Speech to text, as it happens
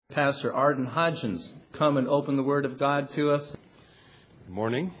Pastor Arden Hodgins come and open the Word of God to us. Good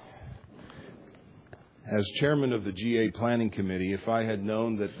morning. As chairman of the GA Planning Committee, if I had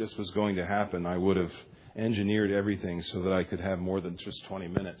known that this was going to happen, I would have engineered everything so that I could have more than just 20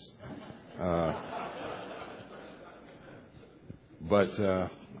 minutes. But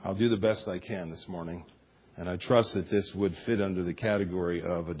I'll do the best I can this morning. And I trust that this would fit under the category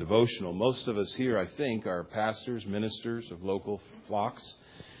of a devotional. Most of us here, I think, are pastors, ministers of local flocks.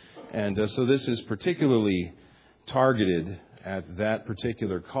 And so this is particularly targeted at that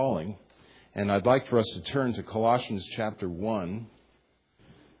particular calling. And I'd like for us to turn to Colossians chapter 1.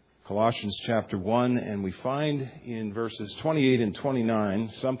 Colossians chapter 1, and we find in verses 28 and 29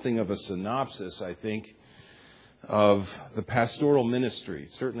 something of a synopsis, I think, of the pastoral ministry.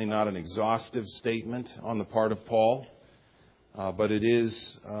 It's certainly not an exhaustive statement on the part of Paul, but it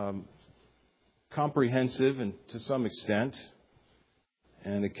is comprehensive and to some extent,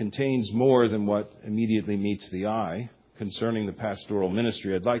 and it contains more than what immediately meets the eye concerning the pastoral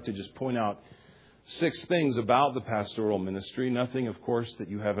ministry. I'd like to just point out 6 things about the pastoral ministry, nothing, of course, that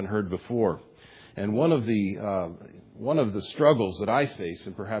you haven't heard before. And one of the struggles that I face,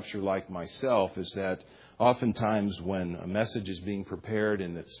 and perhaps you're like myself, is that oftentimes when a message is being prepared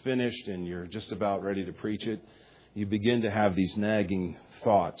and it's finished and you're just about ready to preach it, you begin to have these nagging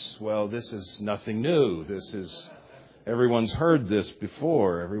thoughts. Well, this is nothing new. Everyone's heard this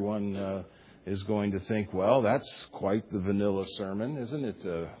before. Everyone is going to think, well, that's quite the vanilla sermon, isn't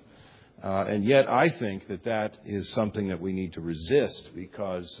it? And yet I think that is something that we need to resist,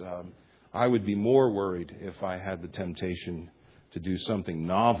 because I would be more worried if I had the temptation to do something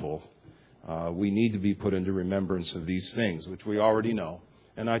novel. We need to be put into remembrance of these things, which we already know.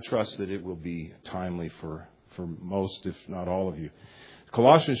 And I trust that it will be timely for most, if not all of you.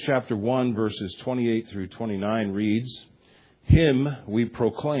 Colossians chapter 1, verses 28 through 29 reads, "Him we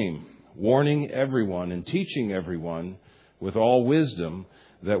proclaim, warning everyone and teaching everyone with all wisdom,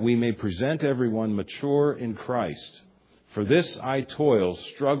 that we may present everyone mature in Christ. For this I toil,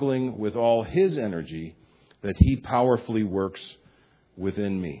 struggling with all His energy, that He powerfully works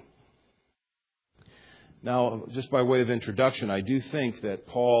within me." Now, just by way of introduction, I do think that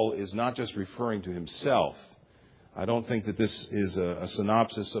Paul is not just referring to himself. I don't think that this is a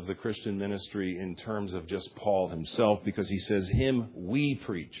synopsis of the Christian ministry in terms of just Paul himself, because he says, "Him we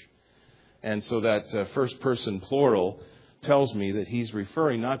preach." And so that first person plural tells me that he's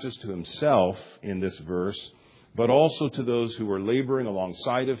referring not just to himself in this verse, but also to those who were laboring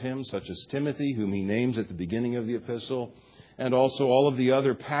alongside of him, such as Timothy, whom he names at the beginning of the epistle, and also all of the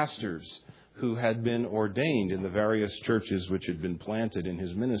other pastors who had been ordained in the various churches which had been planted in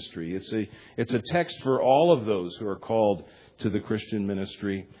his ministry. It's a text for all of those who are called to the Christian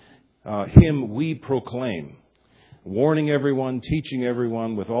ministry. Him we proclaim, warning everyone, teaching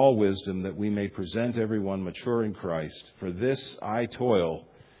everyone with all wisdom, that we may present everyone mature in Christ. For this I toil,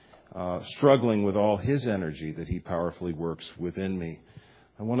 struggling with all His energy, that He powerfully works within me.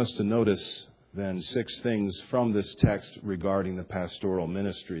 I want us to notice then 6 things from this text regarding the pastoral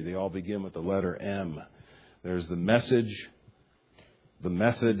ministry. They all begin with the letter M. There's the message, the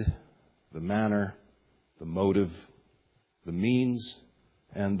method, the manner, the motive, the means,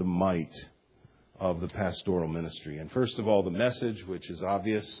 and the might of the pastoral ministry. And first of all, the message, which is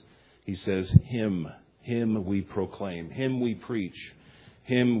obvious. He says, Him we proclaim, Him we preach,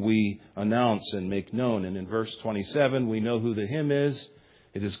 Him we announce and make known. And in verse 27, we know who the Him is.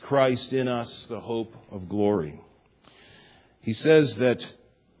 It is Christ in us, the hope of glory. He says that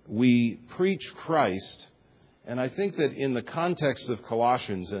we preach Christ, and I think that in the context of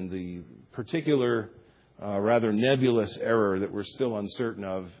Colossians and the particular rather nebulous error that we're still uncertain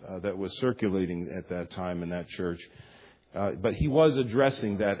of that was circulating at that time in that church, but he was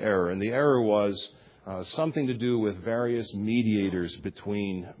addressing that error, and the error was something to do with various mediators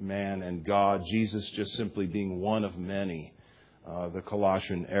between man and God, Jesus just simply being one of many. The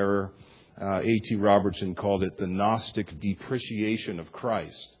Colossian error. A.T. Robertson called it the Gnostic depreciation of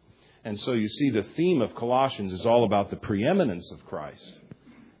Christ. And so you see the theme of Colossians is all about the preeminence of Christ,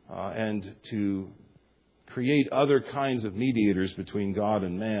 and to create other kinds of mediators between God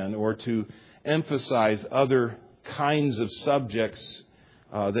and man, or to emphasize other kinds of subjects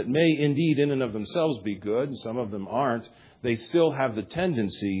that may indeed in and of themselves be good, and some of them aren't. They still have the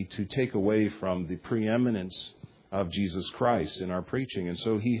tendency to take away from the preeminence of Jesus Christ in our preaching. And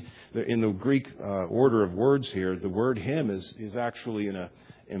so in the Greek order of words here, the word Him is actually in an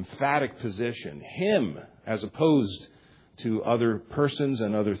emphatic position. Him, as opposed to other persons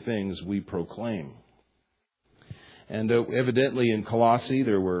and other things, we proclaim. And evidently in Colossae,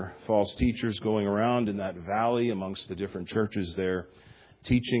 there were false teachers going around in that valley amongst the different churches there.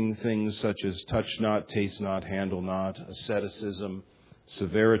 teaching things such as touch not, taste not, handle not, asceticism,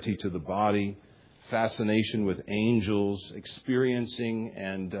 severity to the body, fascination with angels, experiencing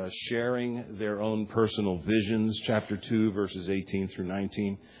and sharing their own personal visions, chapter 2, verses 18 through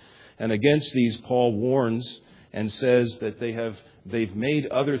 19. And against these, Paul warns and says that they've made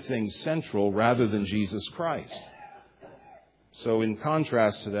other things central rather than Jesus Christ. So in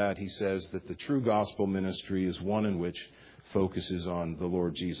contrast to that, he says that the true gospel ministry is one in which focuses on the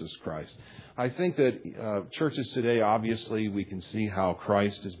Lord Jesus Christ. I think that churches today, obviously, we can see how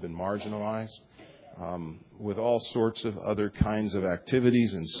Christ has been marginalized with all sorts of other kinds of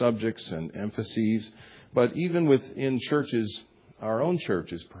activities and subjects and emphases. But even within churches, our own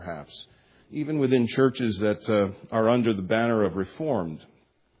churches perhaps, even within churches that are under the banner of Reformed,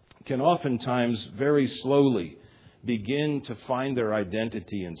 can oftentimes very slowly begin to find their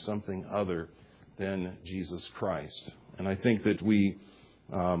identity in something other than Jesus Christ. And I think that we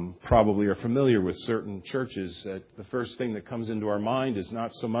probably are familiar with certain churches that the first thing that comes into our mind is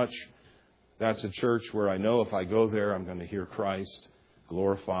not so much, that's a church where I know if I go there, I'm going to hear Christ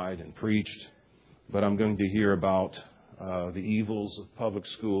glorified and preached, but I'm going to hear about the evils of public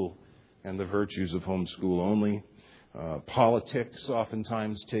school and the virtues of homeschool only. Politics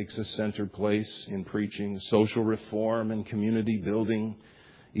oftentimes takes a center place in preaching, social reform and community building,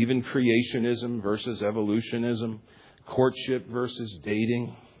 even creationism versus evolutionism, courtship versus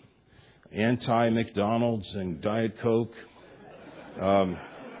dating, anti-McDonald's and Diet Coke,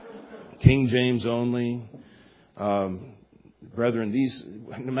 King James only. Brethren, these,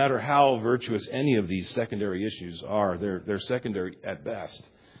 no matter how virtuous any of these secondary issues are, they're secondary at best.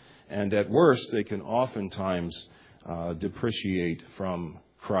 And at worst, they can oftentimes depreciate from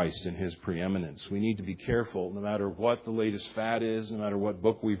Christ and His preeminence. We need to be careful, no matter what the latest fad is, no matter what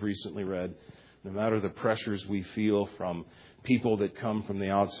book we've recently read, no matter the pressures we feel from people that come from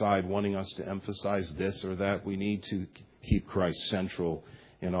the outside wanting us to emphasize this or that, we need to keep Christ central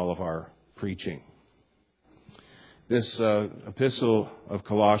in all of our preaching. This epistle of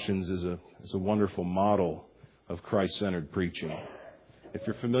Colossians is a wonderful model of Christ-centered preaching. If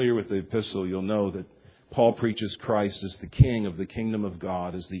you're familiar with the epistle, you'll know that Paul preaches Christ as the King of the kingdom of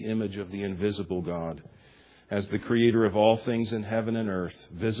God, as the image of the invisible God, as the creator of all things in heaven and earth,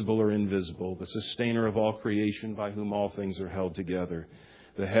 visible or invisible, the sustainer of all creation by whom all things are held together,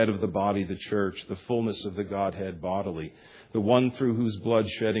 the head of the body, the church, the fullness of the Godhead bodily, the one through whose blood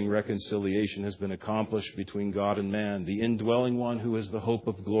shedding reconciliation has been accomplished between God and man, the indwelling one who is the hope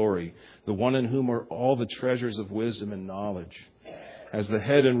of glory, the one in whom are all the treasures of wisdom and knowledge. As the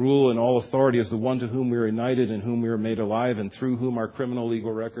head and rule and all authority, as the one to whom we are united and whom we are made alive and through whom our criminal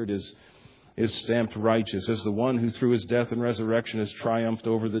legal record is stamped righteous, as the one who through His death and resurrection has triumphed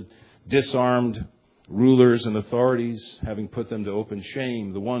over the disarmed rulers and authorities, having put them to open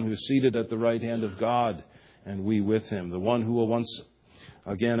shame, the one who is seated at the right hand of God and we with Him, the one who will once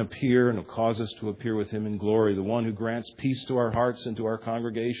again appear and will cause us to appear with Him in glory, the one who grants peace to our hearts and to our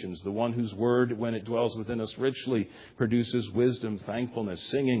congregations, the one whose word, when it dwells within us richly, produces wisdom, thankfulness,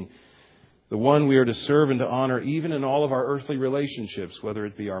 singing, the one we are to serve and to honor even in all of our earthly relationships, whether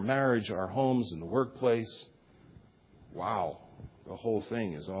it be our marriage, our homes, and the workplace. Wow, the whole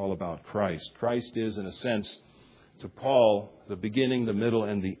thing is all about Christ. Christ is, in a sense, to Paul, the beginning, the middle,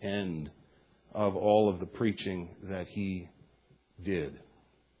 and the end of all of the preaching that he did.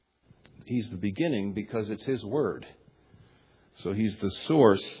 He's the beginning because it's His word. So He's the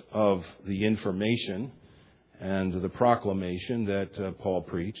source of the information and the proclamation that Paul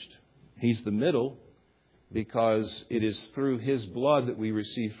preached. He's the middle because it is through His blood that we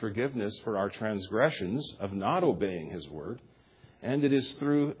receive forgiveness for our transgressions of not obeying His word. And it is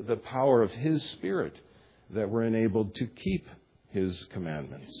through the power of His Spirit that we're enabled to keep His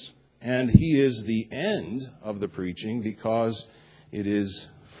commandments. And He is the end of the preaching because it is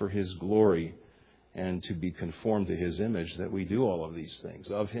for His glory and to be conformed to His image that we do all of these things.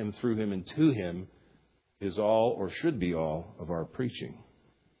 Of Him, through Him, and to Him is all, or should be all, of our preaching.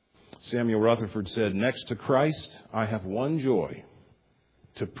 Samuel Rutherford said, "Next to Christ, I have one joy,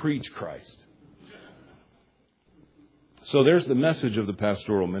 to preach Christ." So there's the message of the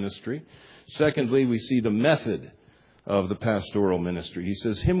pastoral ministry. Secondly, we see the method of the pastoral ministry. He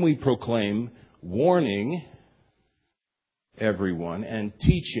says, "Him we proclaim, warning everyone and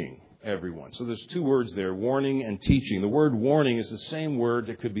teaching everyone." So there's two words there, warning and teaching. The word warning is the same word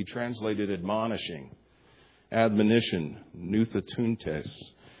that could be translated admonishing, admonition, nouthatuntes.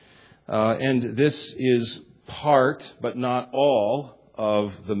 And this is part, but not all,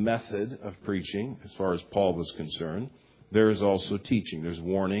 of the method of preaching, as far as Paul was concerned. There is also teaching. There's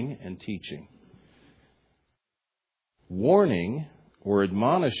warning and teaching. Warning or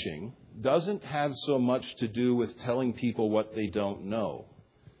admonishing doesn't have so much to do with telling people what they don't know.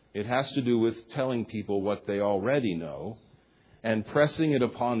 It has to do with telling people what they already know and pressing it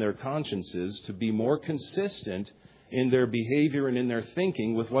upon their consciences to be more consistent in their behavior and in their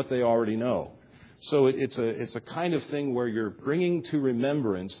thinking with what they already know. So it's a kind of thing where you're bringing to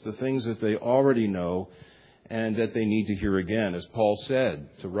remembrance the things that they already know and that they need to hear again. As Paul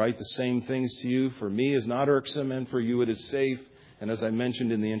said, to write the same things to you for me is not irksome, and for you it is safe. And as I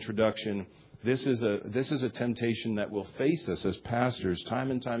mentioned in the introduction, this is a temptation that will face us as pastors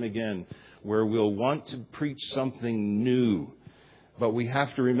time and time again, where we'll want to preach something new. But we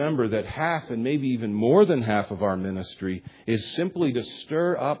have to remember that half and maybe even more than half of our ministry is simply to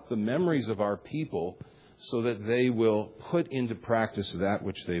stir up the memories of our people so that they will put into practice that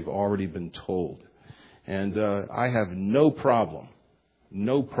which they've already been told. And I have no problem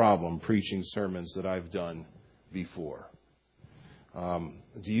preaching sermons that I've done before.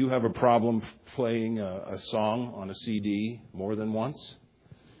 Do you have a problem playing a song on a CD more than once?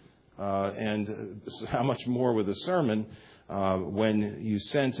 And how much more with a sermon when you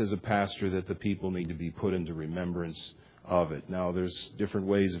sense as a pastor that the people need to be put into remembrance of it. Now, there's different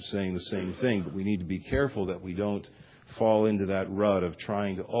ways of saying the same thing, but we need to be careful that we don't fall into that rut of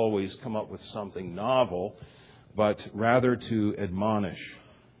trying to always come up with something novel, but rather to admonish.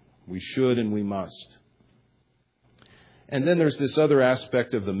 We should and we must. And then there's this other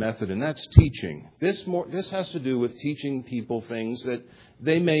aspect of the method, and that's teaching. This has to do with teaching people things that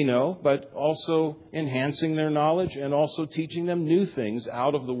they may know, but also enhancing their knowledge and also teaching them new things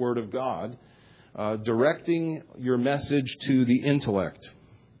out of the Word of God, directing your message to the intellect.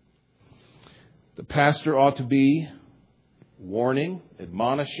 The pastor ought to be warning,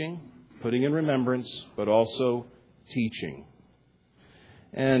 admonishing, putting in remembrance, but also teaching.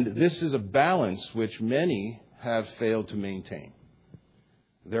 And this is a balance which many have failed to maintain.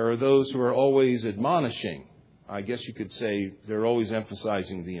 There are those who are always admonishing. I guess you could say they're always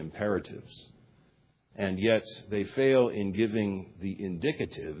emphasizing the imperatives. And yet they fail in giving the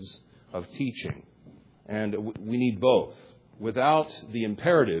indicatives of teaching. And we need both. Without the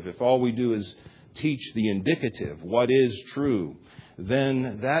imperative, if all we do is teach the indicative, what is true,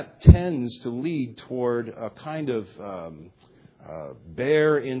 then that tends to lead toward a kind of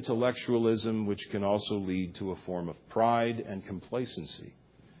bare intellectualism, which can also lead to a form of pride and complacency.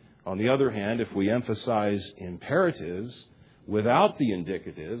 On the other hand, if we emphasize imperatives without the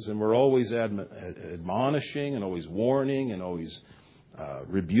indicatives, and we're always admonishing and always warning and always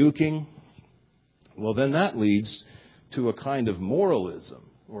rebuking, well, then that leads to a kind of moralism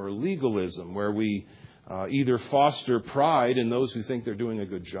or legalism where we either foster pride in those who think they're doing a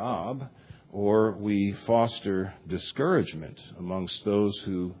good job, or we foster discouragement amongst those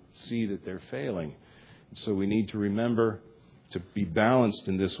who see that they're failing. So we need to remember to be balanced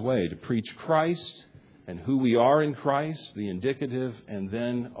in this way, to preach Christ and who we are in Christ, the indicative, and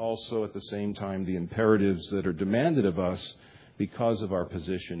then also at the same time the imperatives that are demanded of us because of our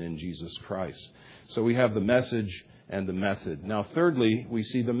position in Jesus Christ. So we have the message and the method. Now, thirdly, we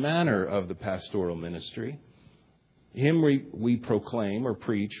see the manner of the pastoral ministry. Him we proclaim or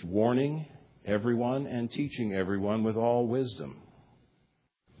preach, warning everyone and teaching everyone with all wisdom.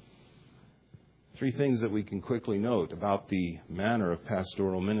 Three things that we can quickly note about the manner of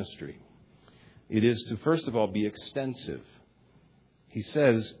pastoral ministry. It is to, first of all, be extensive. He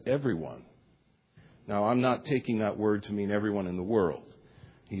says everyone. Now, I'm not taking that word to mean everyone in the world.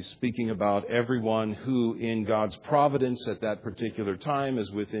 He's speaking about everyone who, in God's providence at that particular time,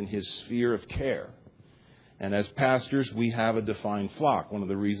 is within His sphere of care. And as pastors, we have a defined flock. One of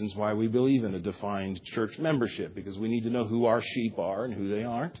the reasons why we believe in a defined church membership, because we need to know who our sheep are and who they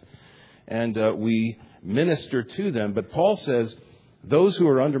aren't. And we minister to them. But Paul says, those who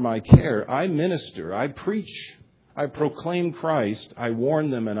are under my care, I minister, I preach, I proclaim Christ, I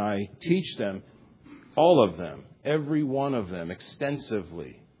warn them and I teach them, all of them, every one of them,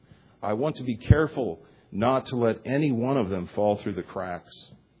 extensively. I want to be careful not to let any one of them fall through the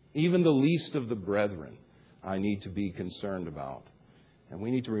cracks. Even the least of the brethren, I need to be concerned about. And we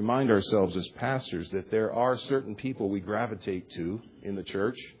need to remind ourselves as pastors that there are certain people we gravitate to in the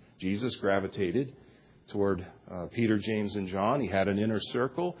church. Jesus gravitated toward Peter, James, and John. He had an inner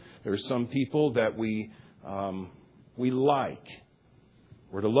circle. There are some people that we like.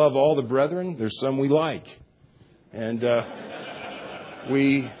 We're to love all the brethren. There's some we like. And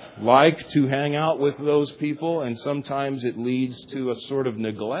we like to hang out with those people, and sometimes it leads to a sort of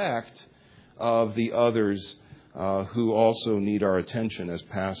neglect of the others who also need our attention as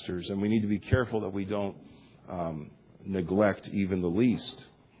pastors. And we need to be careful that we don't neglect even the least.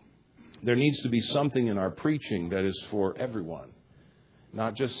 There needs to be something in our preaching that is for everyone.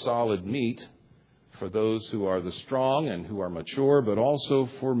 not just solid meat for those who are the strong and who are mature, but also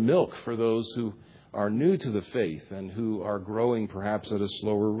for milk for those who are new to the faith and who are growing perhaps at a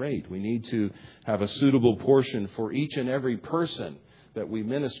slower rate. We need to have a suitable portion for each and every person that we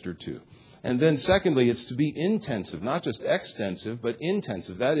minister to. And then secondly, it's to be intensive, not just extensive, but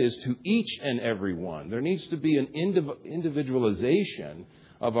intensive. That is, to each and every one. There needs to be an individualization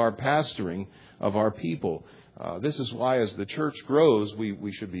of our pastoring of our people. This is why as the church grows,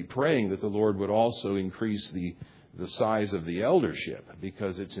 we should be praying that the Lord would also increase the size of the eldership,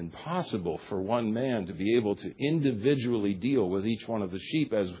 because it's impossible for one man to be able to individually deal with each one of the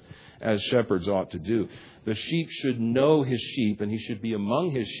sheep as shepherds ought to do. The sheep should know his sheep, and he should be among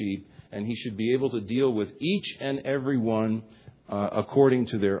his sheep, and he should be able to deal with each and every one according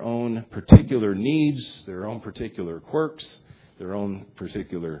to their own particular needs, their own particular quirks, their own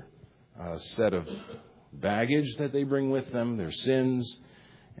particular set of baggage that they bring with them, their sins.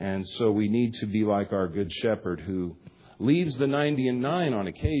 And so we need to be like our good shepherd who leaves the 99 on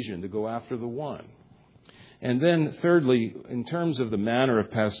occasion to go after the one. And then thirdly, in terms of the manner of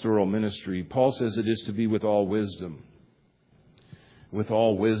pastoral ministry, Paul says it is to be with all wisdom. With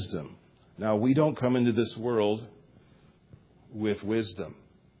all wisdom. Now, we don't come into this world with wisdom.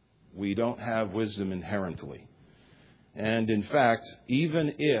 We don't have wisdom inherently. And in fact,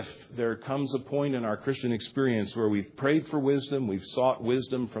 even if there comes a point in our Christian experience where we've prayed for wisdom, we've sought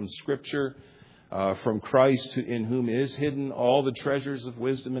wisdom from Scripture, from Christ in whom is hidden all the treasures of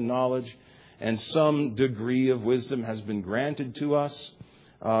wisdom and knowledge, and some degree of wisdom has been granted to us,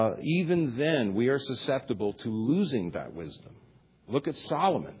 even then we are susceptible to losing that wisdom. Look at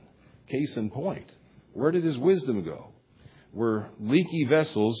Solomon, case in point. Where did his wisdom go? We're leaky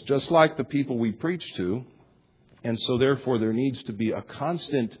vessels, just like the people we preach to. And so, therefore, there needs to be a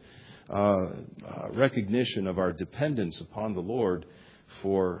constant recognition of our dependence upon the Lord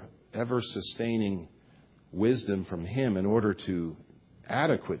for ever-sustaining wisdom from Him in order to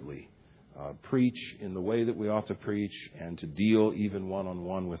adequately preach in the way that we ought to preach and to deal even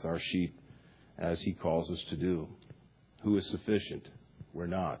one-on-one with our sheep as He calls us to do. Who is sufficient? We're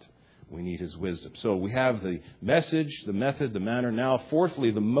not. We need His wisdom. So we have the message, the method, the manner. Now,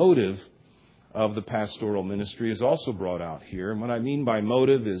 fourthly, the motive of the pastoral ministry is also brought out here. And what I mean by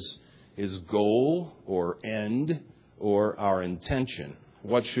motive is goal or end or our intention.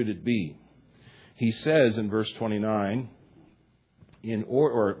 What should it be? He says in verse 29,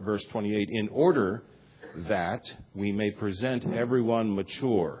 or verse 28, in order that we may present everyone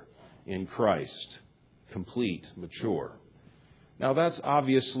mature in Christ, complete, mature. Now, that's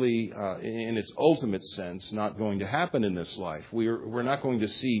obviously, in its ultimate sense, not going to happen in this life. We're not going to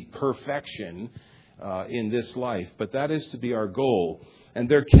see perfection in this life, but that is to be our goal. And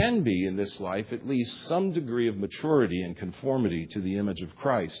there can be in this life at least some degree of maturity and conformity to the image of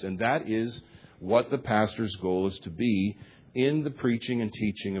Christ. And that is what the pastor's goal is to be in the preaching and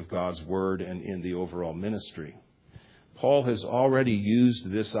teaching of God's Word and in the overall ministry. Paul has already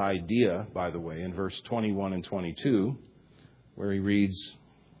used this idea, by the way, in verse 21 and 22, where it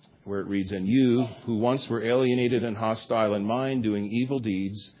reads, and you, who once were alienated and hostile in mind, doing evil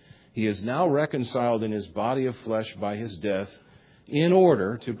deeds, He is now reconciled in His body of flesh by His death, in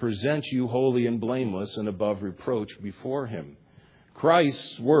order to present you holy and blameless and above reproach before Him.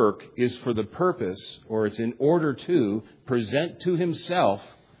 Christ's work is for the purpose, or it's in order to present to Himself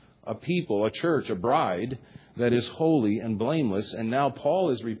a people, a church, a bride that is holy and blameless. And now Paul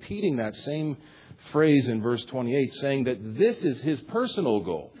is repeating that same phrase in verse 28, saying that this is his personal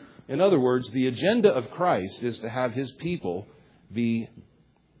goal. In other words, the agenda of Christ is to have His people be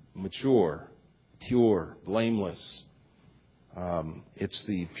mature, pure, blameless. It's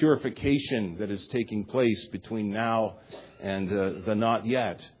the purification that is taking place between now and the not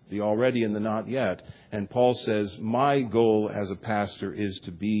yet, the already and the not yet. And Paul says, my goal as a pastor is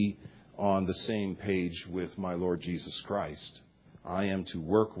to be on the same page with my Lord Jesus Christ. I am to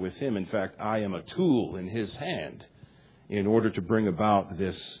work with Him. In fact, I am a tool in His hand in order to bring about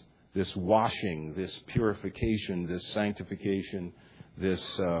this washing, this purification, this sanctification,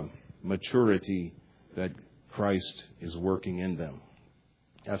 this maturity that Christ is working in them.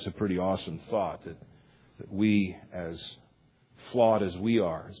 That's a pretty awesome thought, that we, as flawed as we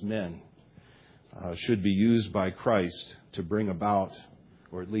are, as men, should be used by Christ to bring about,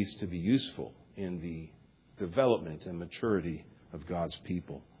 or at least to be useful in the development and maturity of God's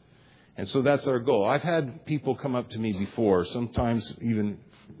people. And so that's our goal. I've had people come up to me before, sometimes even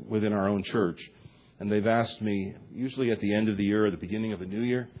within our own church, and they've asked me, usually at the end of the year or the beginning of the new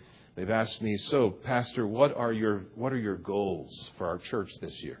year, they've asked me, so, Pastor, what are your goals for our church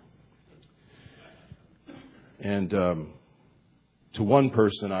this year? And To one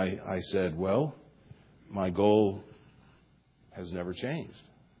person, I said, well, my goal has never changed.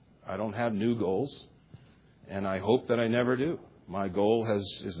 I don't have new goals, and I hope that I never do. My goal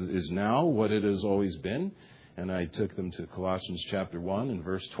is now what it has always been, and I took them to Colossians chapter 1 and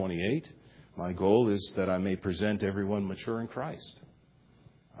verse 28. My goal is that I may present everyone mature in Christ.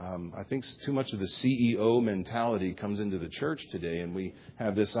 I think too much of the CEO mentality comes into the church today, and we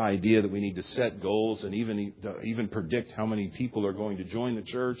have this idea that we need to set goals and even predict how many people are going to join the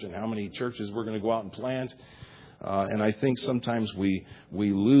church and how many churches we're going to go out and plant. And I think sometimes we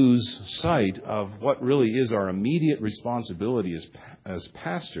lose sight of what really is our immediate responsibility as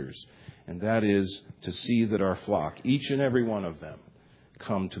pastors, and that is to see that our flock, each and every one of them,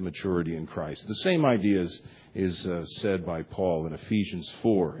 come to maturity in Christ. The same idea is said by Paul in Ephesians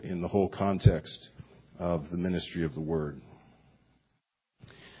 4 in the whole context of the ministry of the Word.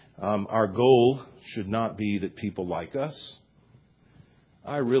 Our goal should not be that people like us.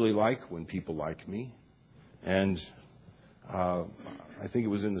 I really like when people like me. And I think it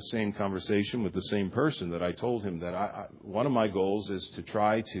was in the same conversation with the same person that I told him that one of my goals is to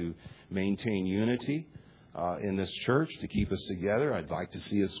try to maintain unity in this church, to keep us together. I'd like to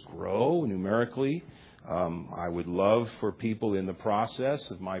see us grow numerically. I would love for people in the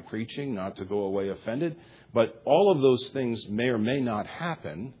process of my preaching not to go away offended. But all of those things may or may not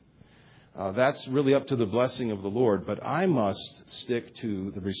happen. That's really up to the blessing of the Lord. But I must stick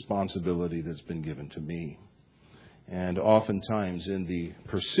to the responsibility that's been given to me. And oftentimes in the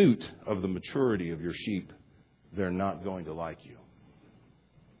pursuit of the maturity of your sheep, they're not going to like you.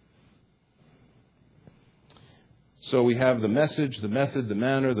 So we have the message, the method, the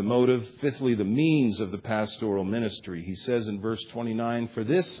manner, the motive. Fifthly, the means of the pastoral ministry. He says in verse 29, "For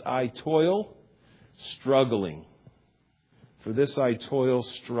this I toil, struggling." For this I toil,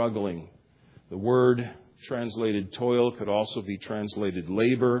 struggling. The word translated toil could also be translated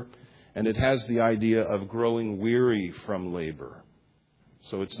labor, and it has the idea of growing weary from labor.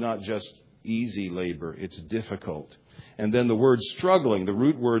 So it's not just easy labor, it's difficult. And then the word struggling, the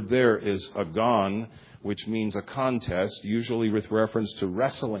root word there is agon, which means a contest, usually with reference to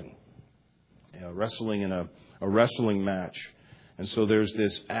wrestling. Wrestling in a wrestling match. And so there's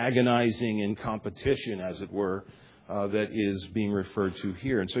this agonizing in competition, as it were, that is being referred to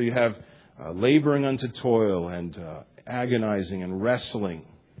here. And so you have laboring unto toil and agonizing and wrestling.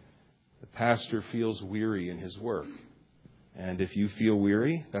 The pastor feels weary in his work. And if you feel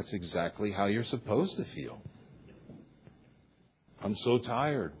weary, that's exactly how you're supposed to feel. I'm so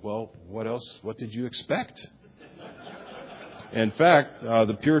tired. Well, what else? What did you expect? In fact,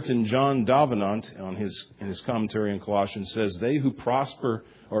 the Puritan John Davenant, in his commentary on Colossians, says, they who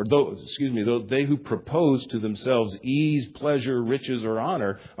propose to themselves ease, pleasure, riches, or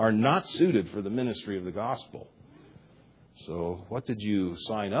honor are not suited for the ministry of the gospel. So what did you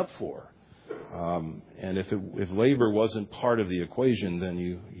sign up for? And if labor wasn't part of the equation, then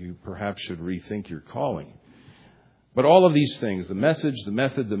you perhaps should rethink your calling. But all of these things, the message, the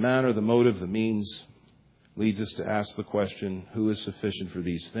method, the manner, the motive, the means, leads us to ask the question, who is sufficient for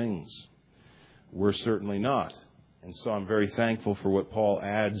these things? We're certainly not. And so I'm very thankful for what Paul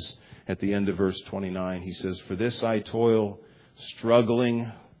adds at the end of verse 29. He says, "For this I toil,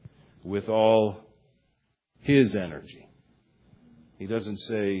 struggling with all his energy." He doesn't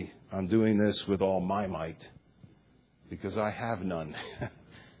say, I'm doing this with all my might, because I have none.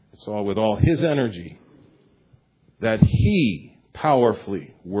 It's all with all his energy, that he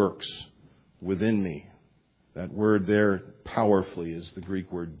powerfully works within me. That word there, powerfully, is the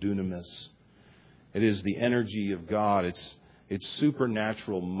Greek word dunamis. It is the energy of God. It's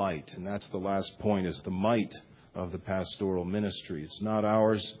supernatural might. And that's the last point, is the might of the pastoral ministry. It's not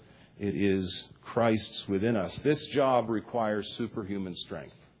ours. It is Christ's within us. This job requires superhuman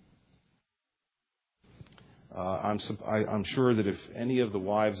strength. I'm sure that if any of the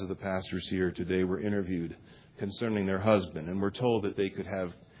wives of the pastors here today were interviewed concerning their husband, and were told that they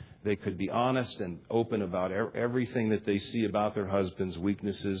could be honest and open about everything that they see about their husband's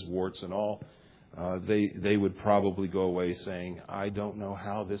weaknesses, warts and all, they would probably go away saying, I don't know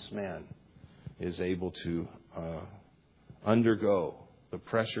how this man is able to undergo the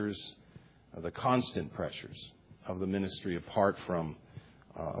pressures, the constant pressures of the ministry apart from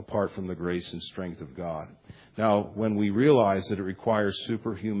the grace and strength of God. Now, when we realize that it requires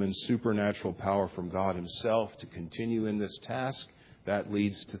superhuman, supernatural power from God himself to continue in this task, that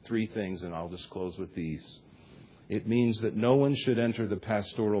leads to three things, and I'll just close with these. It means that no one should enter the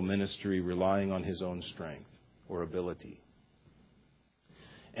pastoral ministry relying on his own strength or ability.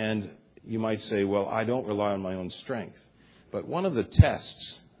 And you might say, well, I don't rely on my own strength. But one of the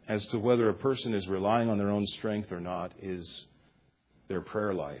tests as to whether a person is relying on their own strength or not is their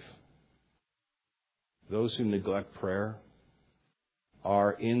prayer life. Those who neglect prayer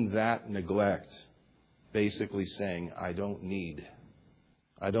are in that neglect basically saying, I don't need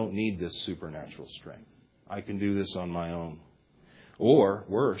this supernatural strength. I can do this on my own. Or,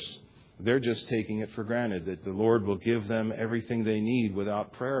 worse, they're just taking it for granted that the Lord will give them everything they need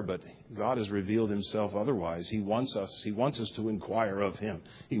without prayer, but God has revealed Himself otherwise. He wants us to inquire of Him.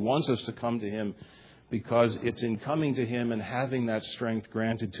 He wants us to come to Him because it's in coming to Him and having that strength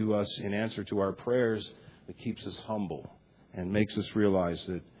granted to us in answer to our prayers that keeps us humble and makes us realize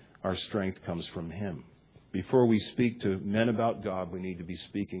that our strength comes from Him. Before we speak to men about God, we need to be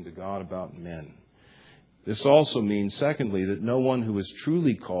speaking to God about men. This also means, secondly, that no one who is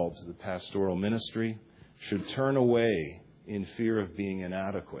truly called to the pastoral ministry should turn away in fear of being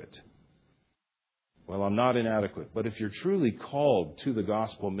inadequate. Well, I'm not inadequate, but if you're truly called to the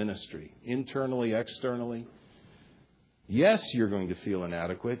gospel ministry, internally, externally, yes, you're going to feel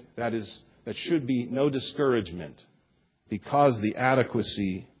inadequate. That should be no discouragement, because the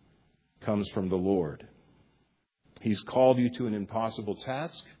adequacy comes from the Lord. He's called you to an impossible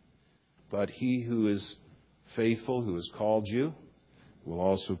task, but He who is faithful, who has called you, will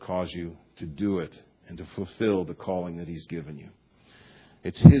also cause you to do it and to fulfill the calling that He's given you.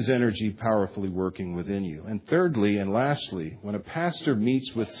 It's His energy powerfully working within you. And thirdly and lastly, when a pastor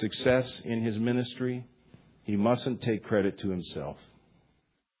meets with success in his ministry, he mustn't take credit to himself.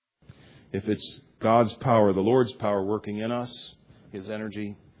 If it's God's power, the Lord's power working in us, His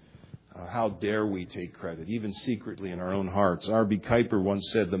energy, how dare we take credit, even secretly in our own hearts? R.B. Kuiper once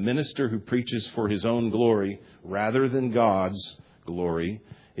said, the minister who preaches for his own glory rather than God's glory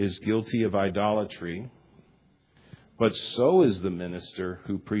is guilty of idolatry. But so is the minister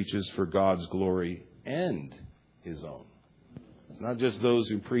who preaches for God's glory and his own. It's not just those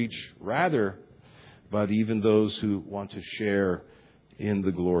who preach rather, but even those who want to share in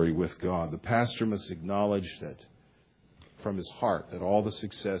the glory with God. The pastor must acknowledge that from his heart that all the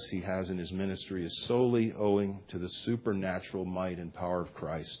success he has in his ministry is solely owing to the supernatural might and power of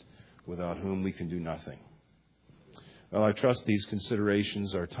Christ, without whom we can do nothing. Well, I trust these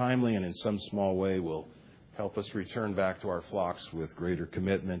considerations are timely and in some small way will help us return back to our flocks with greater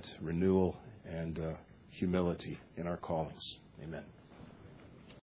commitment, renewal, and humility in our callings. Amen.